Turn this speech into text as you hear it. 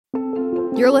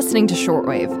You're listening to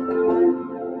Shortwave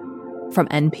from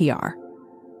NPR.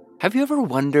 Have you ever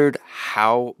wondered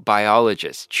how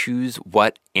biologists choose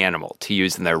what animal to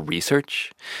use in their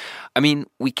research? I mean,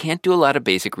 we can't do a lot of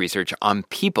basic research on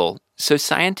people, so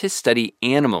scientists study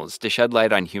animals to shed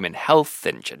light on human health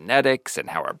and genetics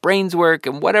and how our brains work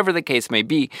and whatever the case may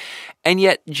be. And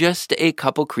yet, just a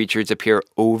couple creatures appear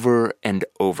over and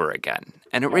over again.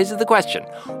 And it raises the question,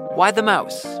 why the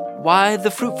mouse? Why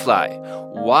the fruit fly?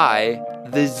 Why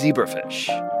the zebrafish?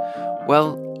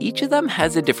 Well, each of them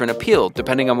has a different appeal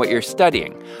depending on what you're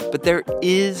studying. But there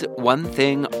is one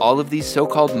thing all of these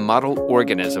so-called model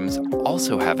organisms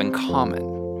also have in common.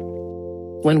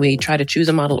 When we try to choose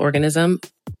a model organism,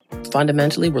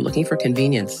 fundamentally, we're looking for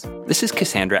convenience. This is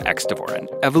Cassandra Extavor, an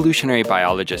evolutionary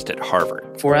biologist at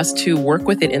Harvard. For us to work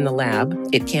with it in the lab,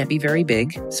 it can't be very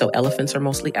big, so elephants are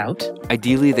mostly out.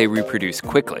 Ideally, they reproduce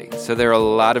quickly, so there are a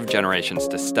lot of generations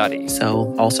to study.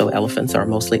 So also elephants are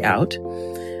mostly out.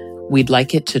 We'd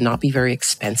like it to not be very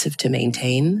expensive to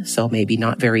maintain, so maybe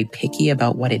not very picky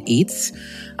about what it eats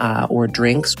or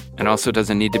drinks. And also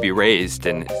doesn't need to be raised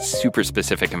in super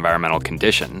specific environmental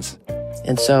conditions.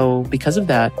 And so because of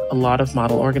that, a lot of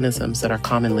model organisms that are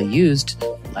commonly used,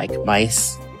 like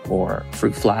mice or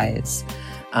fruit flies,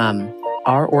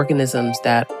 are organisms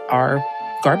that are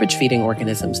garbage-feeding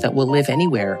organisms that will live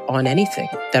anywhere on anything,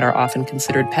 that are often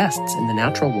considered pests in the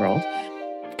natural world.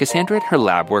 Cassandra and her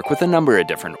lab work with a number of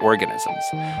different organisms,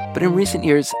 but in recent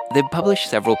years, they've published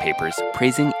several papers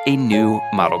praising a new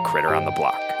model critter on the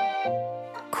block: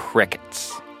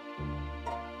 crickets.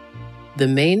 The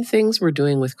main things we're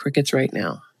doing with crickets right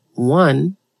now,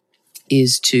 one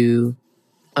is to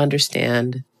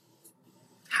understand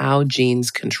how genes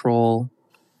control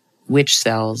which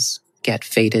cells get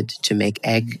fated to make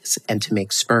eggs and to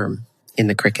make sperm in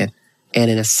the cricket.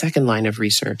 And in a second line of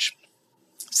research,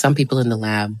 some people in the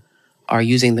lab are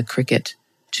using the cricket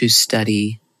to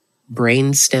study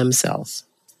brain stem cells,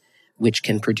 which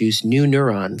can produce new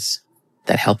neurons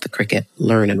that help the cricket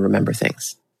learn and remember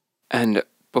things. And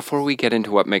before we get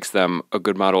into what makes them a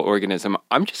good model organism,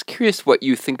 I'm just curious what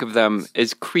you think of them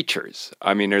as creatures.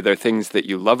 I mean, are there things that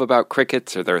you love about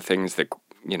crickets? Are there things that,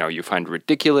 you find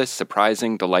ridiculous,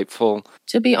 surprising, delightful?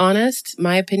 To be honest,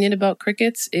 my opinion about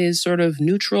crickets is sort of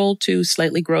neutral to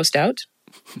slightly grossed out.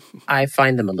 I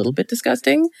find them a little bit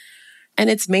disgusting, and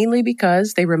it's mainly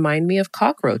because they remind me of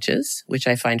cockroaches, which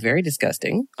I find very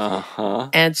disgusting.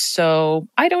 And so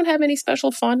I don't have any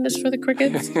special fondness for the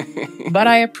crickets, but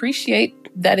I appreciate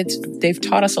that they've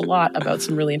taught us a lot about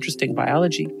some really interesting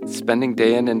biology. Spending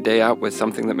day in and day out with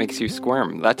something that makes you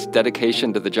squirm, that's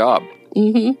dedication to the job.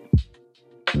 Mm-hmm.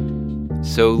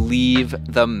 So leave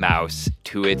the mouse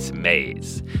to its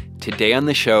maze. Today on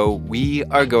the show, we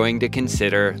are going to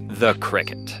consider the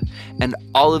cricket and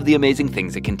all of the amazing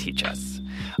things it can teach us.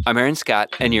 I'm Aaron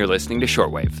Scott, and you're listening to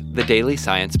Shortwave, the daily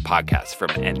science podcast from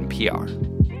NPR.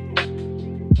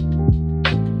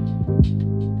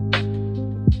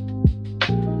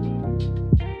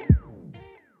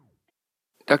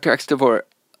 Dr. Extavor,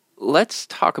 let's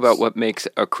talk about what makes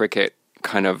a cricket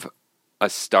kind of a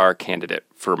star candidate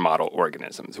for model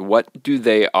organisms. What do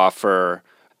they offer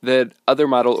that other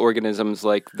model organisms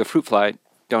like the fruit fly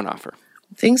don't offer?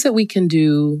 Things that we can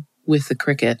do with the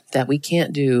cricket that we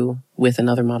can't do with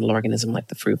another model organism like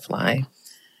the fruit fly,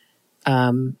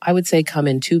 I would say come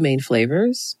in two main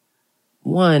flavors.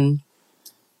 One,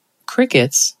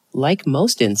 crickets, like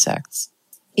most insects,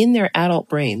 in their adult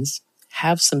brains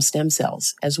have some stem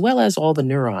cells, as well as all the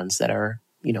neurons that are,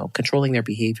 controlling their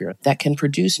behavior, that can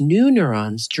produce new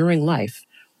neurons during life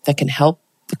that can help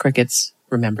the crickets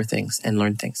remember things and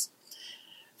learn things.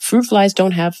 Fruit flies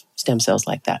don't have stem cells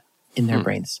like that in their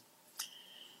brains.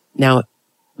 Now,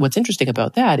 what's interesting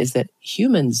about that is that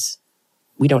humans,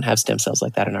 we don't have stem cells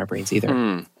like that in our brains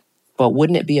either. But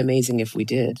wouldn't it be amazing if we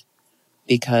did?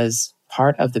 Because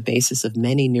part of the basis of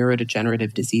many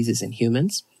neurodegenerative diseases in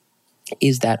humans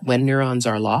is that when neurons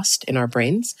are lost in our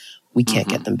brains, we can't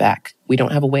get them back. We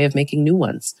don't have a way of making new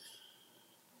ones.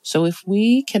 So if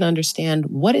we can understand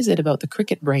what is it about the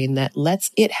cricket brain that lets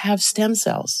it have stem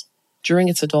cells during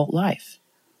its adult life,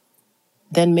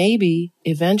 then maybe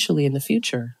eventually in the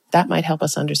future, that might help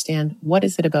us understand what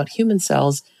is it about human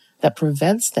cells that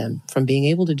prevents them from being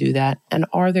able to do that, and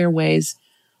are there ways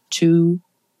to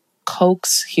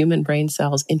coax human brain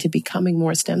cells into becoming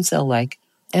more stem cell-like.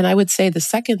 And I would say the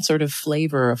second sort of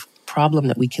flavor of problem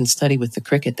that we can study with the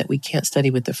cricket that we can't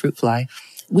study with the fruit fly,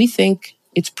 we think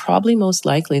it's probably most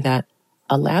likely that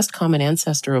a last common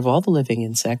ancestor of all the living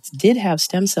insects did have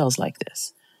stem cells like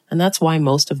this. And that's why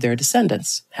most of their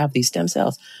descendants have these stem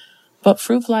cells. But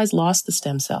fruit flies lost the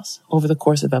stem cells over the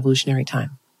course of evolutionary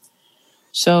time.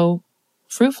 So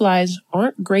fruit flies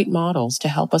aren't great models to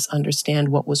help us understand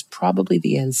what was probably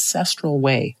the ancestral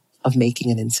way of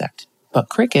making an insect. But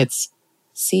crickets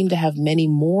seem to have many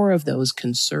more of those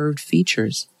conserved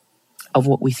features of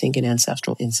what we think an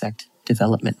ancestral insect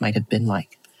development might have been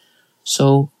like.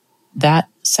 So that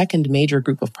second major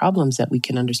group of problems that we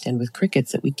can understand with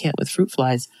crickets that we can't with fruit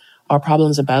flies are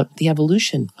problems about the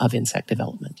evolution of insect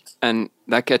development. And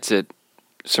that gets at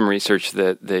some research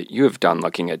that you have done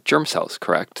looking at germ cells,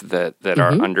 correct? That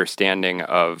our understanding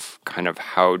of kind of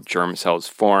how germ cells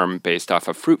form based off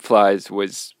of fruit flies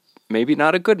was maybe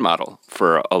not a good model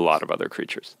for a lot of other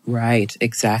creatures. Right,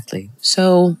 exactly.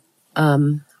 So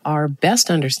our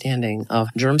best understanding of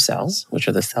germ cells, which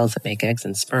are the cells that make eggs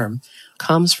and sperm,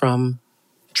 comes from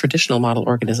traditional model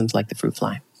organisms like the fruit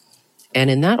fly.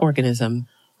 And in that organism,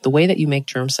 the way that you make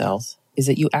germ cells is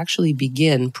that you actually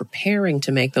begin preparing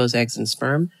to make those eggs and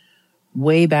sperm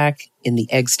way back in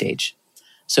the egg stage.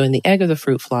 So in the egg of the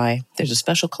fruit fly, there's a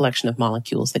special collection of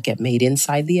molecules that get made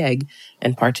inside the egg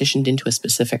and partitioned into a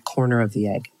specific corner of the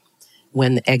egg.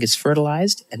 When the egg is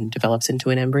fertilized and develops into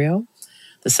an embryo,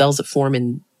 the cells that form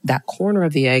in that corner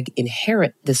of the egg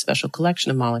inherit this special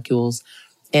collection of molecules,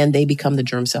 and they become the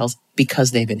germ cells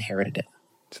because they've inherited it.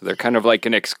 So they're kind of like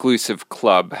an exclusive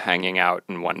club hanging out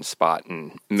in one spot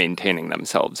and maintaining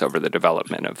themselves over the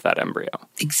development of that embryo.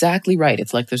 Exactly right.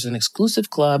 It's like there's an exclusive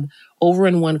club over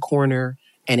in one corner,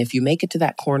 and if you make it to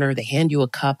that corner, they hand you a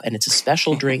cup, and it's a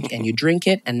special drink, and you drink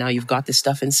it, and now you've got this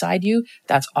stuff inside you.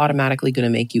 That's automatically going to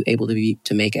make you able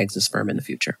to make eggs and sperm in the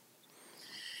future.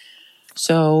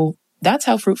 So that's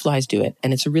how fruit flies do it,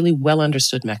 and it's a really well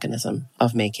understood mechanism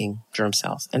of making germ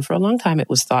cells. And for a long time, it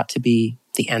was thought to be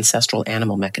the ancestral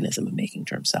animal mechanism of making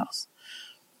germ cells.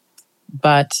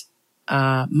 But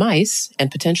mice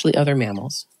and potentially other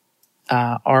mammals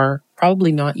are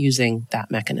probably not using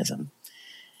that mechanism.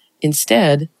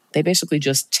 Instead, they basically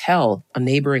just tell a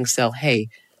neighboring cell, hey,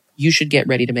 you should get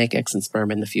ready to make eggs and sperm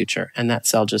in the future. And that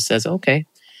cell just says, okay.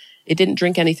 It didn't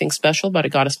drink anything special, but it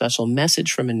got a special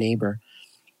message from a neighbor.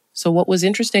 So what was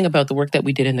interesting about the work that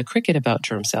we did in the cricket about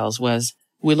germ cells was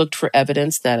we looked for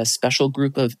evidence that a special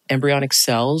group of embryonic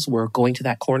cells were going to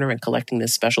that corner and collecting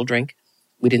this special drink.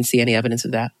 We didn't see any evidence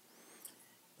of that.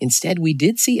 Instead, we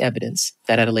did see evidence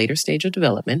that at a later stage of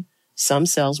development, some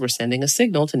cells were sending a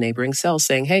signal to neighboring cells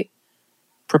saying, hey,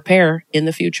 prepare in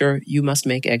the future, you must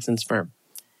make eggs and sperm.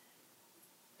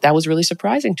 That was really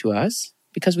surprising to us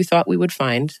because we thought we would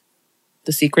find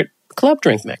the secret club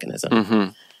drink mechanism. Mm-hmm.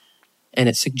 And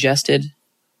it suggested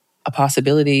a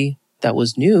possibility that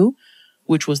was new,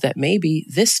 which was that maybe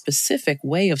this specific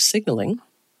way of signaling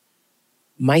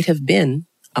might have been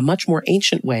a much more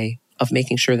ancient way of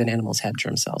making sure that animals had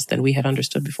germ cells than we had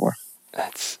understood before.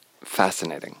 That's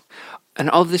fascinating. And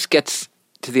all this gets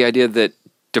to the idea that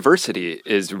diversity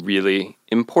is really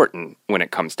important when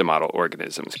it comes to model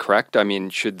organisms, correct? I mean,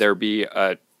 should there be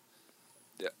a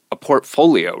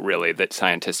portfolio, really, that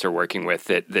scientists are working with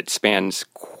that spans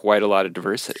quite a lot of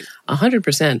diversity?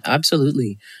 100%,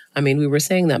 absolutely. I mean, we were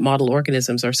saying that model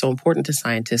organisms are so important to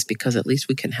scientists because at least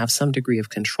we can have some degree of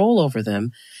control over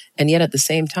them. And yet at the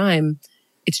same time,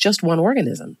 it's just one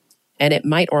organism. And it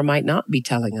might or might not be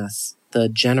telling us the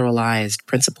generalized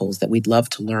principles that we'd love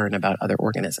to learn about other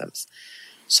organisms.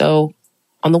 So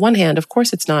on the one hand, of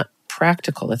course, it's not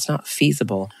practical. It's not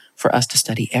feasible for us to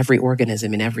study every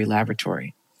organism in every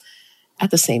laboratory. At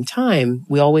the same time,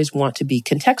 we always want to be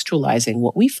contextualizing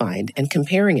what we find and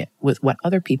comparing it with what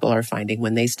other people are finding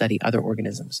when they study other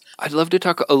organisms. I'd love to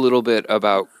talk a little bit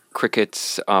about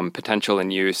crickets' potential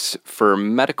and use for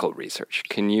medical research.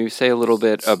 Can you say a little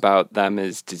bit about them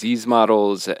as disease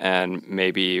models and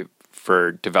maybe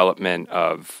for development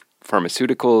of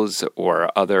pharmaceuticals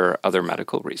or other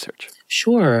medical research?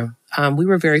 Sure. We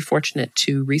were very fortunate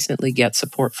to recently get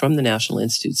support from the National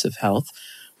Institutes of Health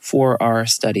for our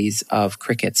studies of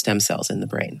cricket stem cells in the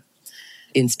brain.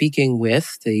 In speaking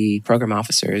with the program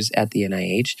officers at the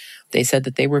NIH, they said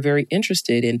that they were very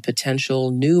interested in potential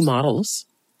new models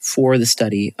for the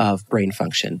study of brain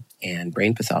function and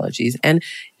brain pathologies. And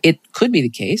it could be the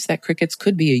case that crickets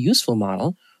could be a useful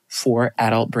model for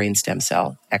adult brain stem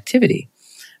cell activity.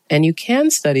 And you can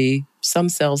study some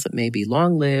cells that may be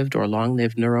long-lived or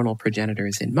long-lived neuronal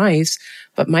progenitors in mice,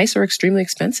 but mice are extremely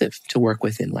expensive to work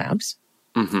with in labs.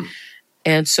 Mm-hmm.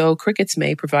 And so crickets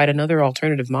may provide another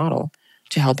alternative model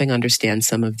to helping understand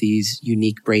some of these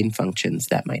unique brain functions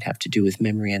that might have to do with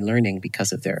memory and learning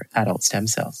because of their adult stem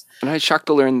cells. And I was shocked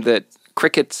to learn that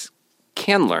crickets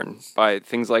can learn by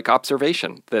things like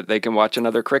observation, that they can watch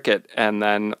another cricket and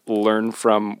then learn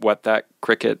from what that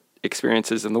cricket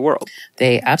experiences in the world.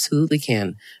 They absolutely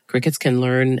can. Crickets can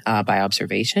learn by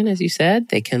observation, as you said.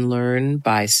 They can learn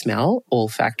by smell,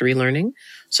 olfactory learning.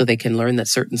 So they can learn that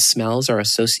certain smells are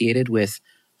associated with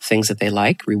things that they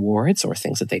like, rewards, or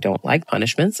things that they don't like,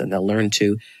 punishments. And they'll learn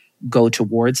to go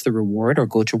towards the reward or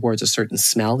go towards a certain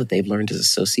smell that they've learned is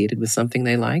associated with something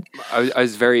they like. I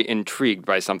was very intrigued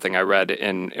by something I read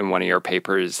in one of your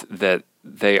papers, that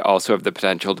they also have the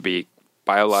potential to be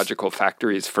biological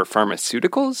factories for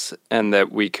pharmaceuticals, and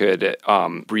that we could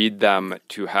breed them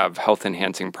to have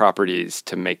health-enhancing properties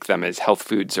to make them as health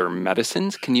foods or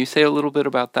medicines. Can you say a little bit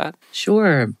about that?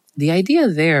 Sure. The idea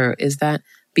there is that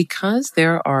because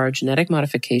there are genetic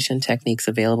modification techniques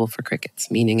available for crickets,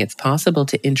 meaning it's possible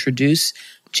to introduce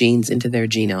genes into their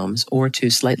genomes or to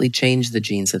slightly change the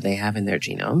genes that they have in their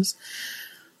genomes,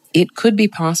 it could be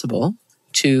possible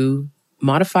to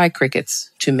modify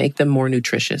crickets to make them more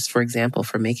nutritious, for example,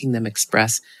 for making them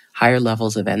express higher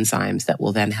levels of enzymes that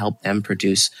will then help them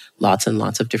produce lots and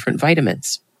lots of different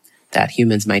vitamins that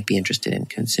humans might be interested in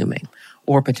consuming,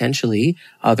 or potentially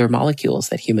other molecules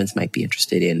that humans might be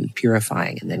interested in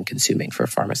purifying and then consuming for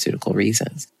pharmaceutical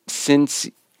reasons. Since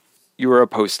you were a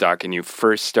postdoc and you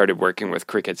first started working with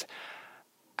crickets,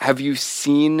 have you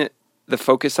seen the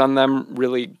focus on them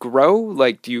really grow?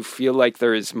 Like, do you feel like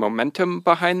there is momentum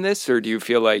behind this, or do you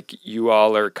feel like you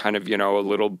all are kind of, a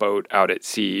little boat out at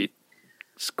sea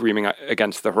screaming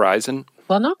against the horizon?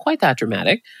 Well, not quite that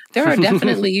dramatic. There are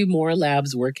definitely more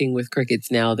labs working with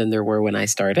crickets now than there were when I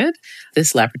started.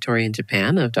 This laboratory in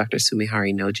Japan of Dr.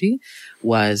 Sumihari Noji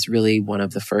was really one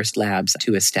of the first labs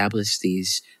to establish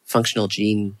these functional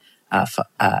gene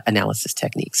analysis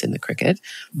techniques in the cricket.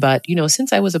 But,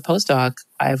 since I was a postdoc,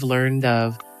 I've learned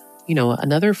of,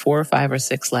 another 4 or 5 or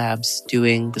 6 labs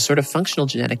doing the sort of functional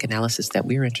genetic analysis that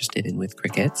we're interested in with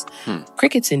crickets.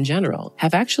 Crickets in general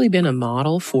have actually been a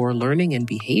model for learning and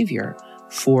behavior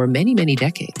for many, many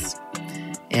decades.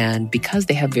 And because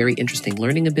they have very interesting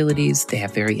learning abilities, they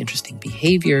have very interesting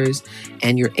behaviors,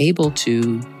 and you're able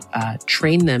to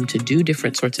train them to do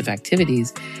different sorts of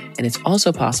activities. And it's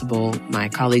also possible, my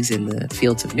colleagues in the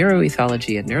fields of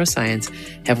neuroethology and neuroscience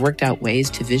have worked out ways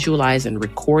to visualize and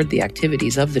record the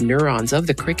activities of the neurons of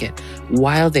the cricket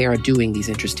while they are doing these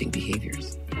interesting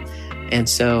behaviors. And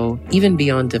so even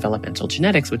beyond developmental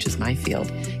genetics, which is my field,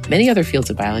 many other fields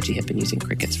of biology have been using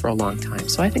crickets for a long time.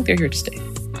 So I think they're here to stay.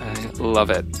 I love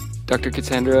it. Dr.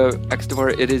 Cassandra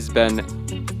Extevor, it has been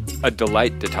a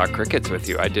delight to talk crickets with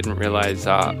you. I didn't realize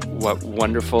what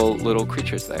wonderful little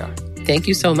creatures they are. Thank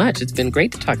you so much. It's been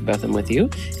great to talk about them with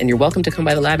you. And you're welcome to come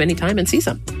by the lab anytime and see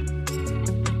some.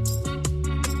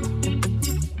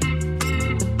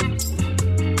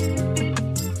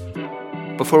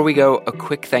 Before we go, a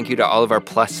quick thank you to all of our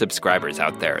Plus subscribers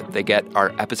out there. They get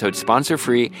our episodes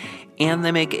sponsor-free, and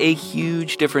they make a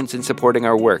huge difference in supporting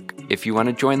our work. If you want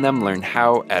to join them, learn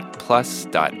how at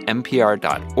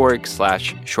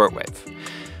plus.npr.org/shortwave.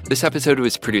 This episode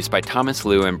was produced by Thomas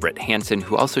Liu and Britt Hansen,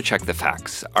 who also checked the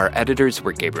facts. Our editors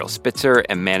were Gabriel Spitzer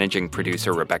and managing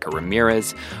producer Rebecca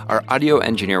Ramirez. Our audio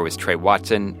engineer was Trey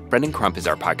Watson. Brendan Crump is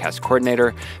our podcast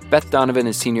coordinator. Beth Donovan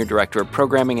is senior director of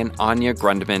programming, and Anya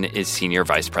Grundman is senior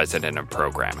vice president of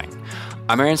programming.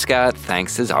 I'm Aaron Scott.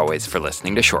 Thanks, as always, for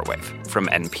listening to Shortwave from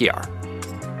NPR.